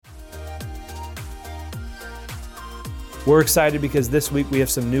We're excited because this week we have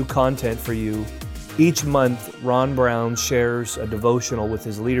some new content for you. Each month, Ron Brown shares a devotional with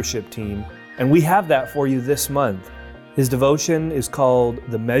his leadership team, and we have that for you this month. His devotion is called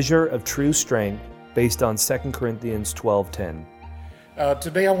The Measure of True Strength, based on 2 Corinthians 12:10.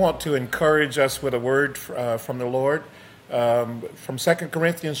 Today I want to encourage us with a word from the Lord from 2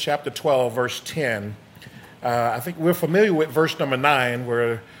 Corinthians chapter 12, verse 10. I think we're familiar with verse number 9,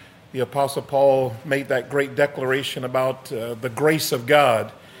 where the Apostle Paul made that great declaration about the grace of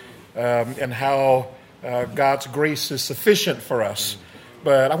God and how God's grace is sufficient for us.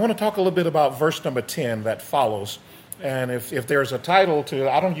 But I want to talk a little bit about verse number 10 that follows. And if there's a title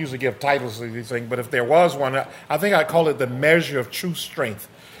to, I don't usually give titles to anything, but if there was one, I think I'd call it The Measure of True Strength.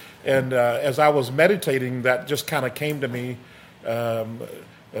 And as I was meditating, that just kind of came to me,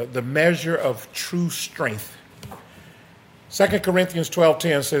 the measure of true strength. 2 Corinthians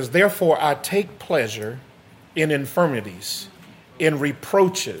 12:10 says, "Therefore I take pleasure in infirmities, in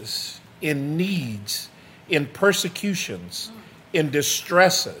reproaches, in needs, in persecutions, in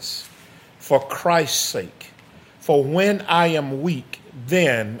distresses, for Christ's sake. For when I am weak,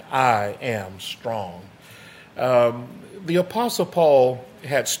 then I am strong." The Apostle Paul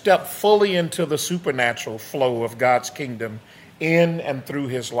had stepped fully into the supernatural flow of God's kingdom in and through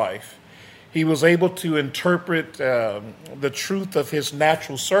his life. He was able to interpret the truth of his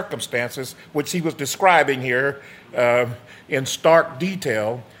natural circumstances, which he was describing here in stark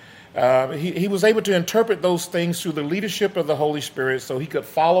detail. He was able to interpret those things through the leadership of the Holy Spirit so he could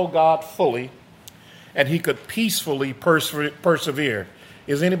follow God fully and he could peacefully persevere.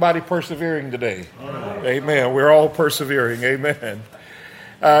 Is anybody persevering today? Amen. We're all persevering. Amen.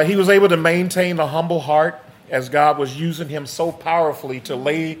 He was able to maintain a humble heart as God was using him so powerfully to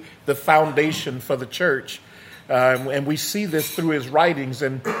lay the foundation for the church. And we see this through his writings.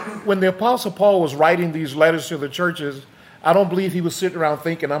 And when the Apostle Paul was writing these letters to the churches, I don't believe he was sitting around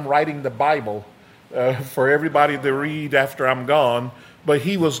thinking, I'm writing the Bible for everybody to read after I'm gone. But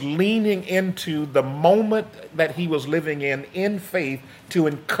he was leaning into the moment that he was living in faith, to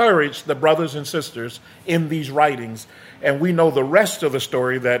encourage the brothers and sisters in these writings. And we know the rest of the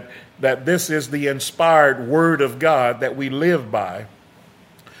story, that this is the inspired word of God that we live by.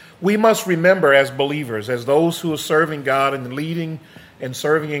 We must remember as believers, as those who are serving God and leading and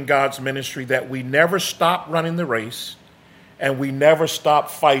serving in God's ministry, that we never stop running the race and we never stop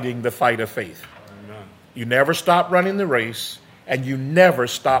fighting the fight of faith. Amen. You never stop running the race and you never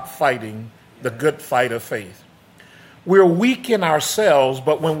stop fighting the good fight of faith. We're weak in ourselves,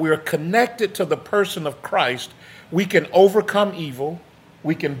 but when we're connected to the person of Christ, we can overcome evil,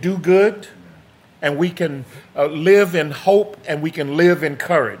 we can do good, and we can live in hope, and we can live in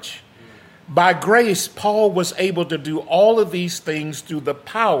courage. By grace, Paul was able to do all of these things through the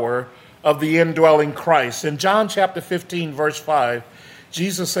power of the indwelling Christ. In John chapter 15, verse 5,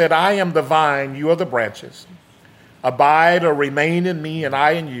 Jesus said, "I am the vine, you are the branches. Abide or remain in me, and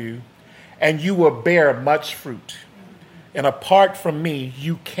I in you, and you will bear much fruit. And apart from me,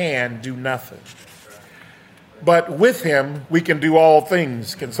 you can do nothing." But with him, we can do all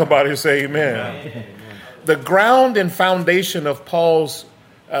things. Can somebody say amen? Amen. The ground and foundation of Paul's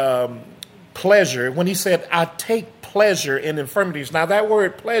pleasure, when he said, "I take pleasure in infirmities." Now, that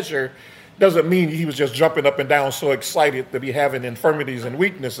word pleasure doesn't mean he was just jumping up and down so excited to be having infirmities and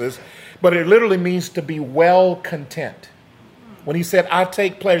weaknesses, but it literally means to be well content. When he said, "I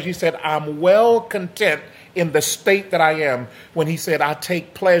take pleasure," he said, "I'm well content in the state that I am." When he said, "I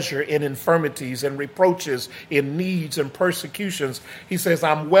take pleasure in infirmities and reproaches, in needs and persecutions," he says,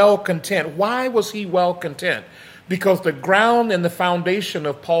 "I'm well content." Why was he well content? Because the ground and the foundation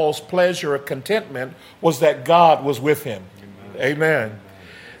of Paul's pleasure or contentment was that God was with him. Amen.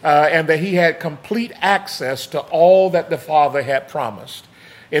 And that he had complete access to all that the Father had promised.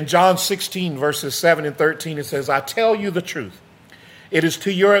 In John 16, verses 7 and 13, it says, "I tell you the truth. It is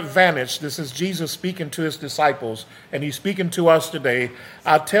to your advantage." This is Jesus speaking to his disciples, and he's speaking to us today.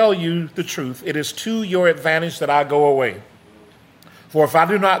 "I tell you the truth. It is to your advantage that I go away. For if I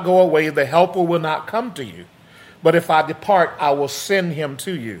do not go away, the Helper will not come to you. But if I depart, I will send him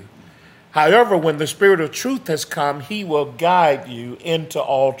to you. However, when the Spirit of truth has come, he will guide you into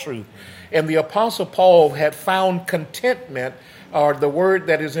all truth." And the Apostle Paul had found contentment, or the word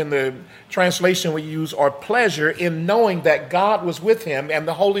that is in the translation we use, or pleasure, in knowing that God was with him and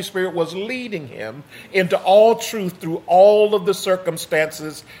the Holy Spirit was leading him into all truth through all of the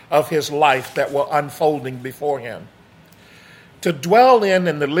circumstances of his life that were unfolding before him. To dwell in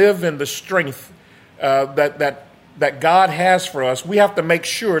and to live in the strength that God has for us, we have to make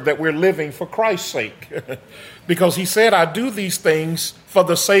sure that we're living for Christ's sake. Because he said, "I do these things for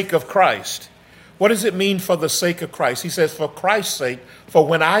the sake of Christ." What does it mean for the sake of Christ? He says, for Christ's sake, for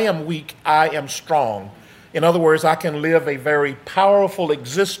when I am weak, I am strong. In other words, I can live a very powerful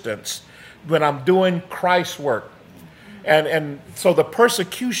existence when I'm doing Christ's work. And so the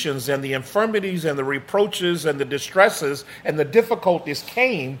persecutions and the infirmities and the reproaches and the distresses and the difficulties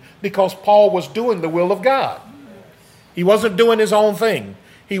came because Paul was doing the will of God. He wasn't doing his own thing.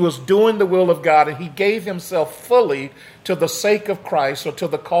 He was doing the will of God, and he gave himself fully to the sake of Christ or to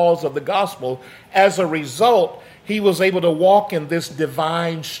the cause of the gospel. As a result, he was able to walk in this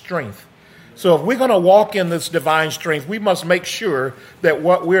divine strength. So if we're going to walk in this divine strength, we must make sure that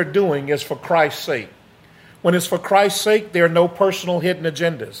what we're doing is for Christ's sake. When it's for Christ's sake, there are no personal hidden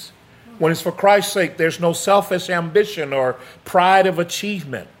agendas. When it's for Christ's sake, there's no selfish ambition or pride of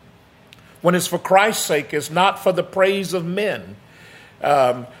achievement. When it's for Christ's sake, it's not for the praise of men.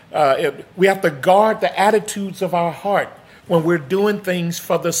 We have to guard the attitudes of our heart when we're doing things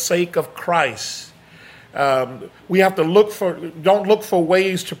for the sake of Christ. We have to don't look for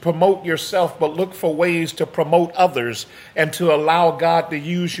ways to promote yourself, but look for ways to promote others and to allow God to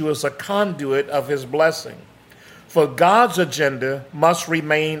use you as a conduit of his blessing. For God's agenda must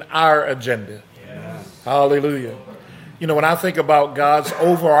remain our agenda. Yes. Hallelujah. You know, when I think about God's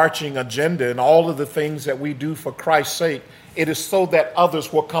overarching agenda and all of the things that we do for Christ's sake, it is so that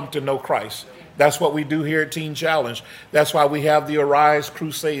others will come to know Christ. That's what we do here at Teen Challenge. That's why we have the Arise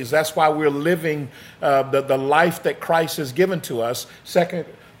Crusades. That's why we're living the life that Christ has given to us. 2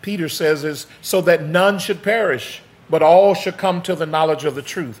 Peter says is so that none should perish, but all should come to the knowledge of the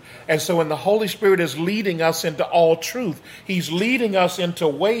truth. And so when the Holy Spirit is leading us into all truth, he's leading us into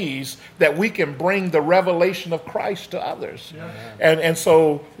ways that we can bring the revelation of Christ to others. Yeah. And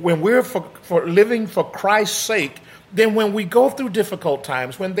so when we're for living for Christ's sake, then when we go through difficult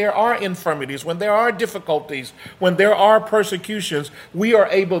times, when there are infirmities, when there are difficulties, when there are persecutions, we are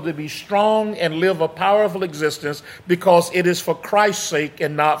able to be strong and live a powerful existence because it is for Christ's sake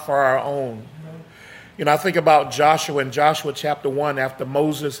and not for our own. You know, I think about Joshua in Joshua chapter 1 after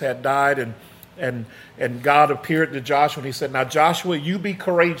Moses had died and God appeared to Joshua and he said, now Joshua, you be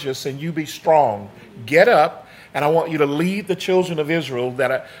courageous and you be strong. Get up. And I want you to lead the children of Israel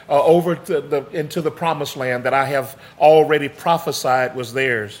that over into the promised land that I have already prophesied was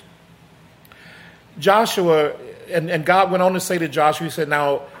theirs. Joshua, and God went on to say to Joshua, he said,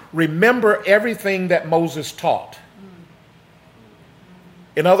 now remember everything that Moses taught.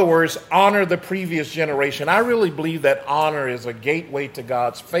 In other words, honor the previous generation. I really believe that honor is a gateway to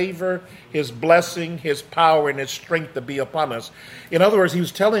God's favor, his blessing, his power, and his strength to be upon us. In other words, he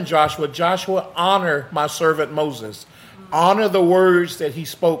was telling Joshua, honor my servant Moses. Honor the words that he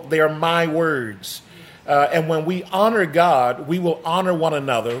spoke. They are my words. And when we honor God, we will honor one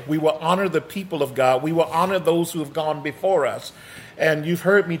another. We will honor the people of God. We will honor those who have gone before us. And you've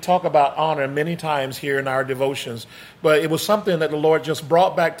heard me talk about honor many times here in our devotions, but it was something that the Lord just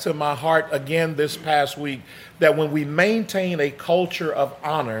brought back to my heart again this past week, that when we maintain a culture of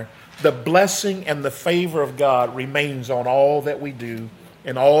honor, the blessing and the favor of God remains on all that we do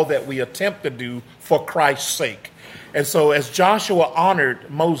and all that we attempt to do for Christ's sake. And so as Joshua honored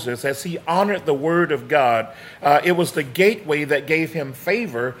Moses, as he honored the word of God, it was the gateway that gave him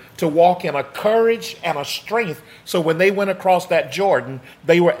favor to walk in a courage and a strength. So when they went across that Jordan,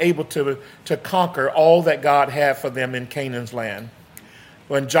 they were able to conquer all that God had for them in Canaan's land.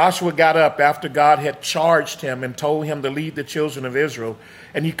 When Joshua got up after God had charged him and told him to lead the children of Israel,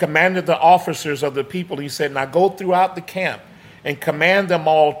 and he commanded the officers of the people, he said, now go throughout the camp and command them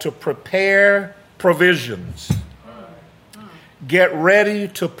all to prepare provisions. Get ready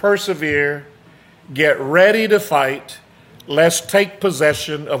to persevere. Get ready to fight. Let's take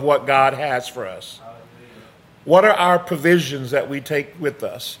possession of what God has for us. What are our provisions that we take with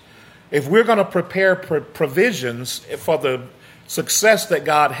us? If we're going to prepare provisions for the success that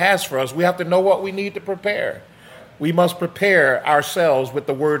God has for us, we have to know what we need to prepare. We must prepare ourselves with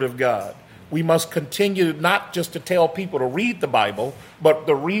the Word of God. We must continue not just to tell people to read the Bible, but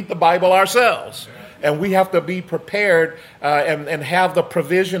to read the Bible ourselves. And we have to be prepared and have the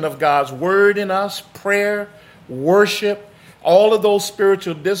provision of God's word in us, prayer, worship. All of those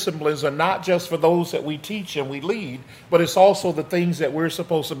spiritual disciplines are not just for those that we teach and we lead, but it's also the things that we're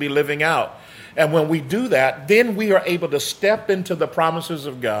supposed to be living out. And when we do that, then we are able to step into the promises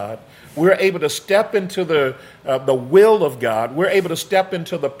of God. We're able to step into the will of God. We're able to step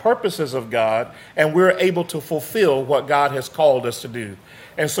into the purposes of God, and we're able to fulfill what God has called us to do.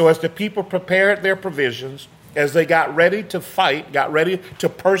 And so as the people prepared their provisions, as they got ready to fight, got ready to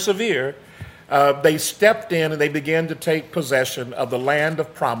persevere, they stepped in and they began to take possession of the land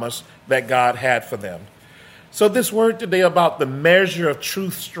of promise that God had for them. So this word today about the measure of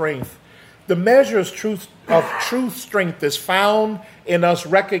truth strength, The measure of truth strength is found in us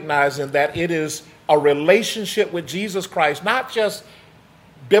recognizing that it is a relationship with Jesus Christ, not just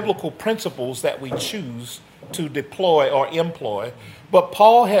biblical principles that we choose to deploy or employ, but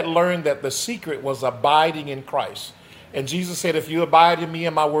Paul had learned that the secret was abiding in Christ. And Jesus said, if you abide in me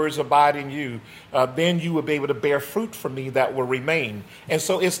and my words abide in you, then you will be able to bear fruit for me that will remain. And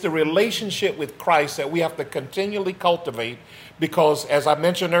so it's the relationship with Christ that we have to continually cultivate because, as I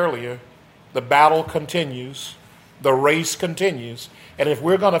mentioned earlier, the battle continues, the race continues. And if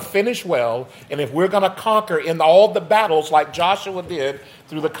we're going to finish well, and if we're going to conquer in all the battles like Joshua did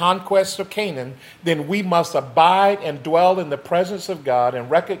through the conquest of Canaan, then we must abide and dwell in the presence of God and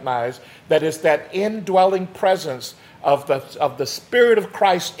recognize that it's that indwelling presence of the Spirit of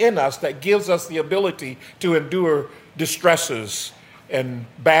Christ in us that gives us the ability to endure distresses and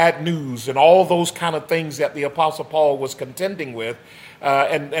bad news and all those kind of things that the Apostle Paul was contending with.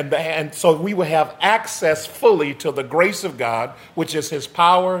 And so we will have access fully to the grace of God, which is his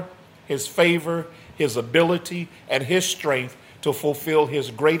power, his favor, his ability, and his strength to fulfill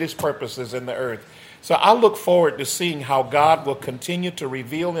his greatest purposes in the earth. So I look forward to seeing how God will continue to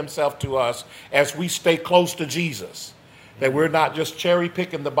reveal himself to us as we stay close to Jesus. That we're not just cherry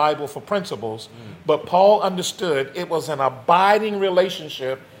picking the Bible for principles, but Paul understood it was an abiding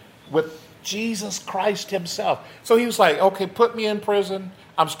relationship with Jesus Christ himself. So he was like, okay, put me in prison.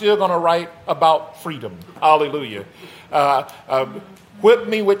 I'm still going to write about freedom. Hallelujah. Whip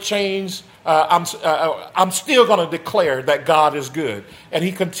me with chains. I'm still going to declare that God is good. And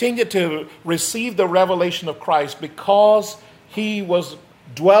he continued to receive the revelation of Christ because he was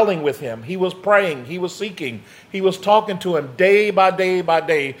dwelling with him. He was praying. He was seeking. He was talking to him day by day by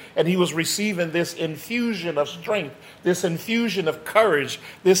day. And he was receiving this infusion of strength, this infusion of courage,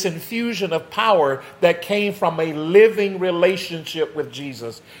 this infusion of power that came from a living relationship with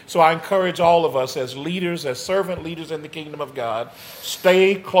Jesus. So I encourage all of us as leaders, as servant leaders in the kingdom of God,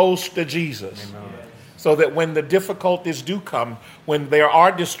 stay close to Jesus. Amen. So that when the difficulties do come, when there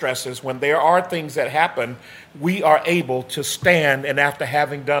are distresses, when there are things that happen, we are able to stand and after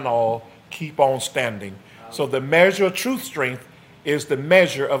having done all, keep on standing. So the measure of truth strength is the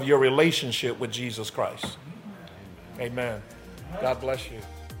measure of your relationship with Jesus Christ. Amen. God bless you.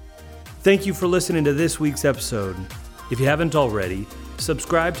 Thank you for listening to this week's episode. If you haven't already,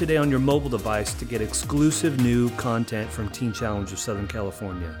 subscribe today on your mobile device to get exclusive new content from Teen Challenge of Southern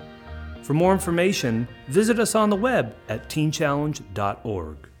California. For more information, visit us on the web at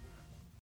teenchallenge.org.